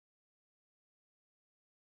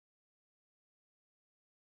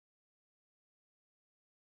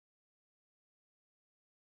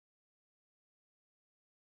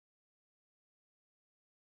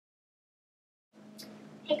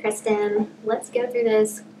Hey Kristen, let's go through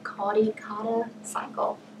this CAUTI Kata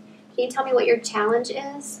cycle. Can you tell me what your challenge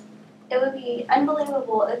is? It would be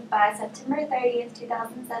unbelievable if by September 30th,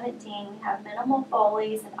 2017, we have minimal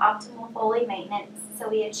Foleys and optimal Foley maintenance, so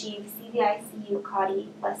we achieve CVICU CAUTI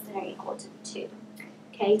less than or equal to 2.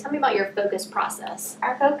 Okay, tell me about your focus process.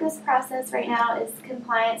 Our focus process right now is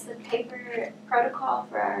compliance with paper protocol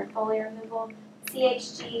for our Foley removal,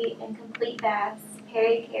 CHG and complete baths,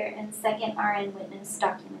 peri-care, and second RN witness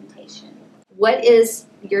documentation. What is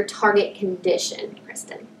your target condition,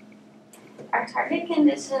 Kristen? Our target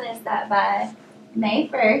condition is that by May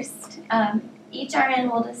 1st, each RN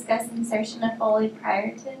will discuss insertion of Foley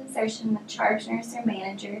prior to insertion with charge nurse or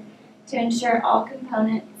manager to ensure all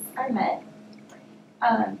components are met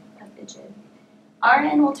of the JIB.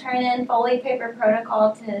 RN will turn in Foley paper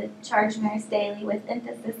protocol to charge nurse daily with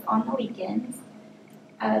emphasis on the weekends.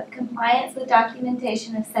 Compliance with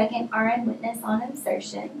documentation of second RN witness on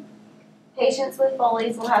insertion. Patients with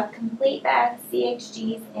Foleys will have complete baths,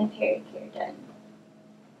 CHGs, and peri-care done.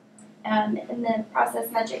 And the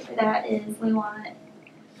process metric for that is we want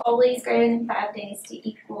Foleys greater than 5 days to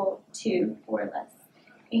equal 2 or less,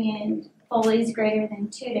 and Foleys greater than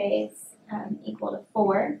 2 days equal to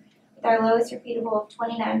 4, with our lowest repeatable of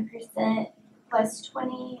 29% plus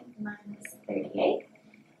 20 minus 38.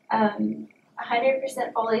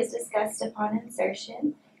 100% Foleys discussed upon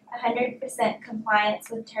insertion. 100%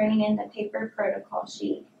 compliance with turning in the paper protocol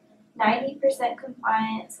sheet, 90%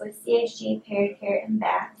 compliance with CHG, peri-care, and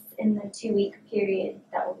baths in the 2-week period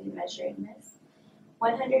that will be measuring this,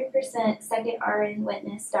 100% second RN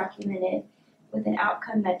witness documented with an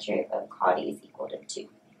outcome metric of CAUTI is equal to 2.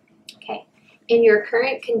 Okay, in your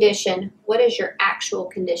current condition, what is your actual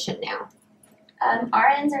condition now?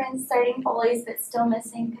 RNs are inserting Foleys but still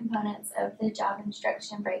missing components of the job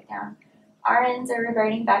instruction breakdown. RNs are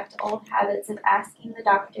reverting back to old habits of asking the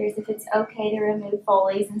doctors if it's okay to remove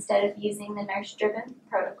Foleys instead of using the nurse-driven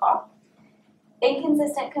protocol.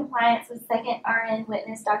 Inconsistent compliance with second RN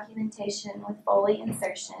witness documentation with Foley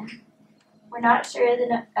insertion. We're not sure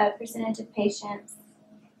the percentage of patients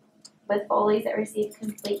with Foleys that receive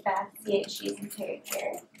complete baths, CHGs, and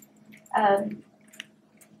peri-care.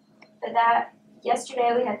 For that,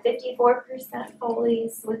 yesterday we had 54%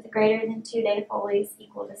 Foleys with greater than 2-day Foleys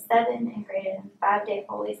equal to 7 and greater than 5-day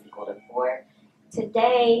Foleys equal to 4.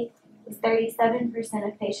 Today was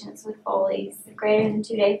 37% of patients with Foleys. Greater than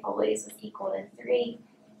 2-day Foleys was equal to 3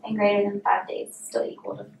 and greater than 5 days still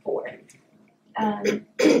equal to 4.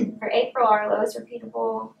 For April, our lowest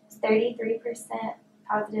repeatable was 33%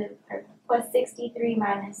 positive or plus 63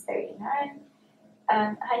 minus 39.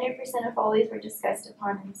 100% of Foleys were discussed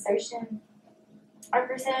upon insertion. Our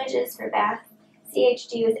percentages for bath,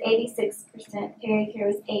 CHG was 86%, peri-care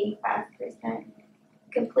was 85%,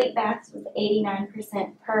 complete baths was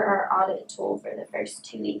 89% per our audit tool for the first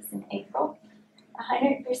 2 weeks in April.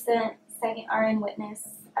 100% second RN witness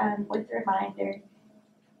with reminder,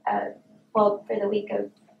 for the week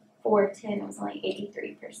of 4/10 it was only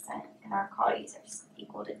 83%, and our CAUTIs are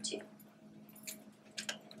equal to 2.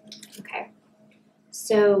 Okay,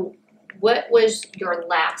 so what was your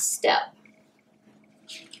last step?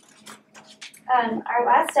 Our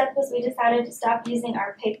last step was we decided to stop using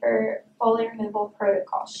our paper Foley removal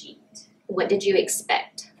protocol sheet. What did you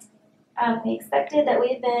expect? We expected that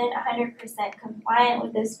we had been 100% compliant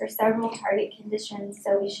with this for several target conditions,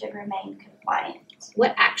 so we should remain compliant.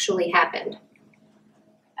 What actually happened?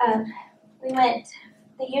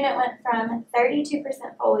 The unit went from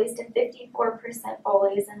 32% Foleys to 54%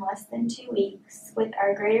 Foleys in less than 2 weeks, with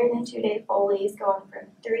our greater than 2-day Foleys going from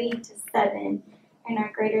 3 to 7, and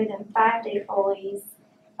our greater than 5-day Foleys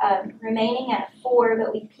remaining at 4,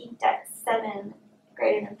 but we peaked at 7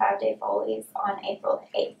 greater than 5-day Foleys on April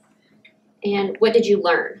 8th. And what did you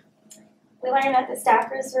learn? We learned that the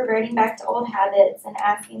staff was reverting back to old habits and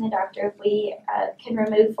asking the doctor if we can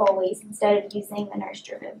remove Foleys instead of using the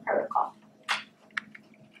nurse-driven protocol.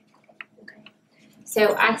 Okay.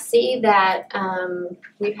 So I see that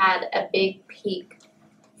we've had a big peak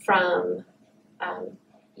from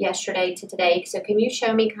yesterday to today. So can you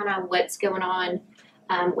show me kind of what's going on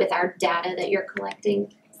with our data that you're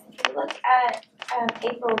collecting? So if you look at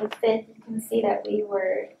April the 5th, you can see that we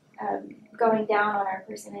were going down on our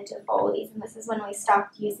percentage of Foleys, and this is when we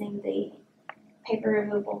stopped using the paper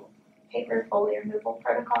Foley removal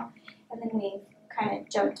protocol, and then we've kind of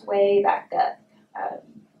jumped way back up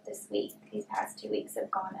this week. These past 2 weeks have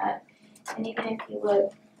gone up, and even if you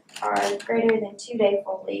look, our greater than 2-day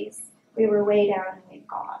Foleys, we were way down and we've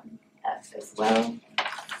gone up as well.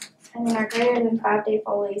 And then our greater than 5-day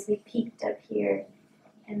Foleys, we peaked up here,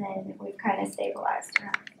 and then we've kind of stabilized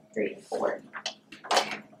around 3 to 4.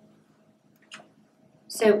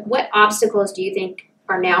 So what obstacles do you think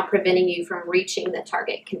are now preventing you from reaching the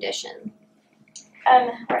target condition?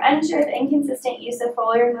 We're unsure if inconsistent use of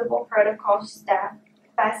Foley removal protocol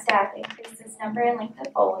by staff increases number and length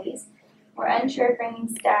of Foleys. We're unsure if bringing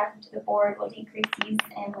staff to the board will decrease use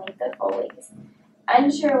and length of Foleys.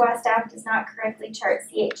 Unsure why staff does not correctly chart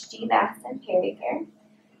CHG baths and pericare.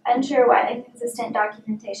 Unsure why inconsistent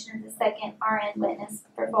documentation of the second RN witness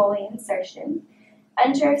for Foley insertion.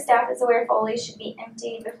 Unsure if staff is aware Foley should be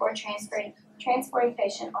emptied before transporting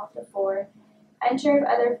patient off the floor. Unsure if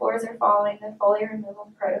other floors are following the Foley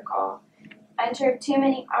removal protocol. Unsure if too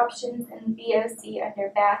many options in VOC under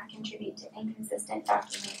bath contribute to inconsistent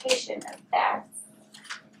documentation of baths.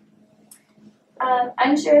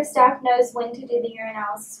 Unsure if staff knows when to do the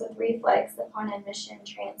urinalysis with reflex upon admission,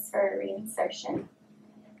 transfer, or reinsertion.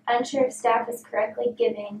 Unsure if staff is correctly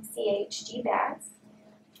giving CHG baths.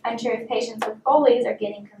 Unsure if patients with Foleys are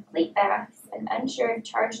getting complete baths, and unsure if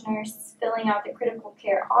charge nurse filling out the critical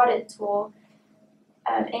care audit tool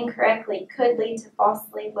incorrectly could lead to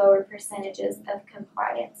falsely lower percentages of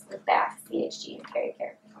compliance with bath, CHG, and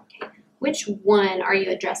pericare. Okay. Which one are you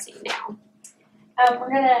addressing now? We're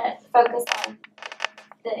going to focus on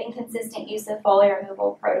the inconsistent use of Foley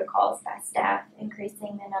removal protocols by staff,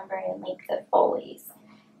 increasing the number and length of Foleys.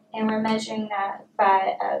 And we're measuring that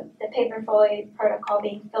by the paper Foley protocol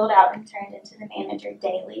being filled out and turned into the manager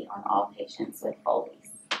daily on all patients with Foleys.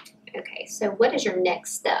 Okay, so what is your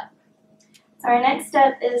next step? So our next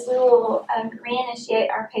step is we will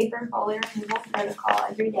reinitiate our paper Foley removal protocol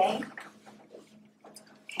every day.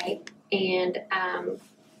 Okay, and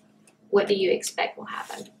what do you expect will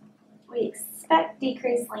happen? We expect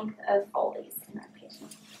decreased length of Foleys in our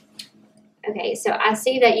patients. Okay, so I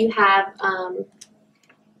see that you have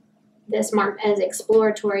this marked as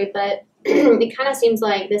exploratory, but it kind of seems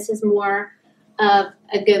like this is more of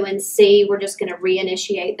a go and see. We're just going to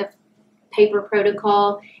reinitiate the paper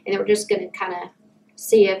protocol, and then we're just going to kind of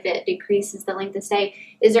see if it decreases the length of stay.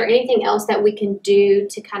 Is there anything else that we can do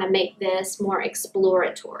to kind of make this more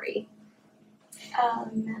exploratory?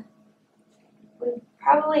 We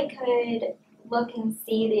probably could look and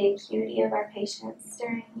see the acuity of our patients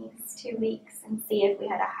during these 2 weeks and see if we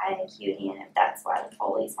had a high acuity and if that's why the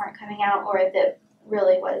Foleys weren't coming out, or if it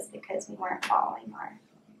really was because we weren't following our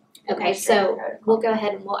Okay, so we'll go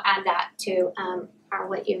ahead and we'll add that to our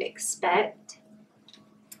what you expect.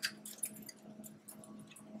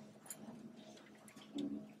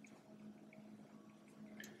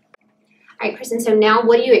 All right, Kristen, so now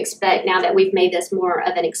what do you expect now that we've made this more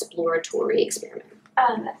of an exploratory experiment?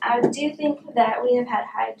 I do think that we have had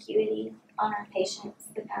high acuity on our patients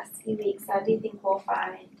the past few weeks, so I do think we'll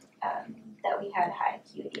find that we had high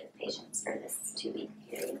acuity of patients for this 2-week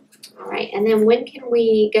period. All right, and then when can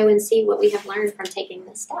we go and see what we have learned from taking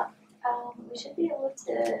this step? We should be able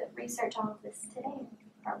to research all of this today,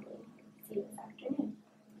 probably see this afternoon.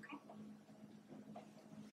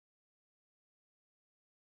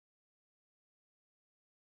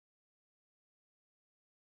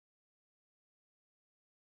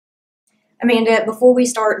 Amanda, before we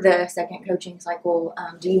start the second coaching cycle,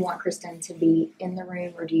 do you want Kristen to be in the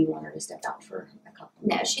room, or do you want her to step out for a couple?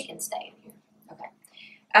 No, she can stay in here.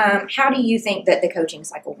 Okay. How do you think that the coaching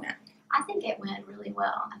cycle went? I think it went really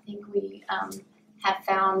well. I think we have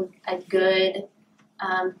found a good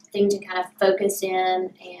thing to kind of focus in,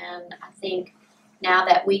 and I think now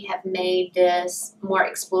that we have made this more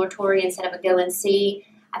exploratory instead of a go and see,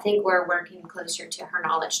 I think we're working closer to her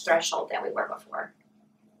knowledge threshold than we were before.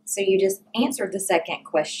 So you just answered the second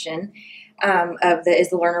question of is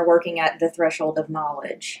the learner working at the threshold of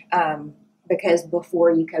knowledge? Because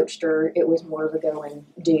before you coached her, it was more of a go and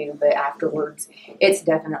do, but afterwards, it's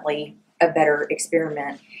definitely a better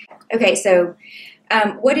experiment. Okay, so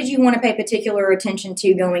what did you want to pay particular attention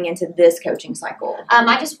to going into this coaching cycle?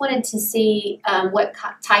 I just wanted to see what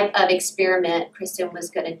type of experiment Kristen was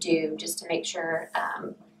going to do, just to make sure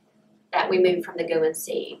that we move from the go and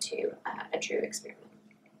see to a true experiment.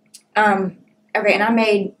 Okay, and I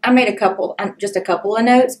made just a couple of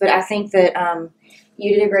notes, but I think that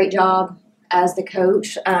you did a great job as the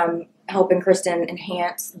coach, helping Kristen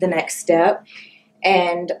enhance the next step.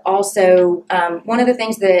 And also, one of the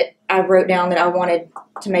things that I wrote down that I wanted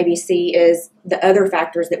to maybe see is the other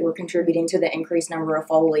factors that were contributing to the increased number of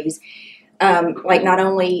Foleys. Like not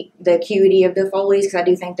only the acuity of the Foleys, because I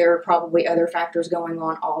do think there are probably other factors going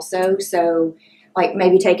on also. So like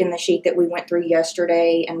maybe taking the sheet that we went through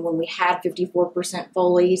yesterday, and when we had 54%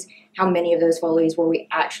 Foleys, how many of those Foleys were we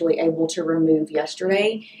actually able to remove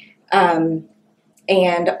yesterday?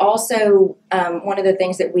 And also, one of the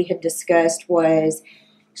things that we had discussed was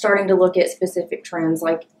starting to look at specific trends,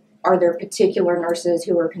 like are there particular nurses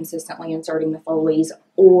who are consistently inserting the Foleys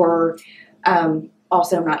or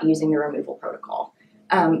also not using the removal protocol.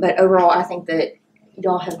 But overall, I think that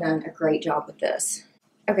y'all have done a great job with this.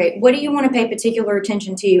 Okay, what do you want to pay particular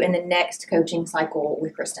attention to in the next coaching cycle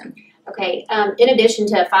with Kristen? Okay, in addition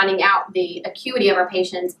to finding out the acuity of our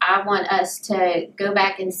patients, I want us to go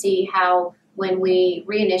back and see how when we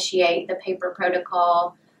reinitiate the paper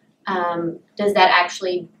protocol, does that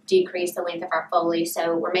actually decrease the length of our Foley?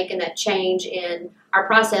 So we're making a change in our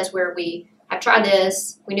process where we have tried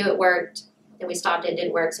this, we knew it worked, then we stopped it,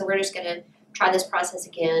 didn't work. So we're just going to try this process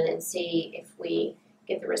again and see if we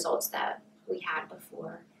get the results that we had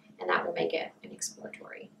before, and that will make it an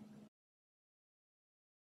exploratory.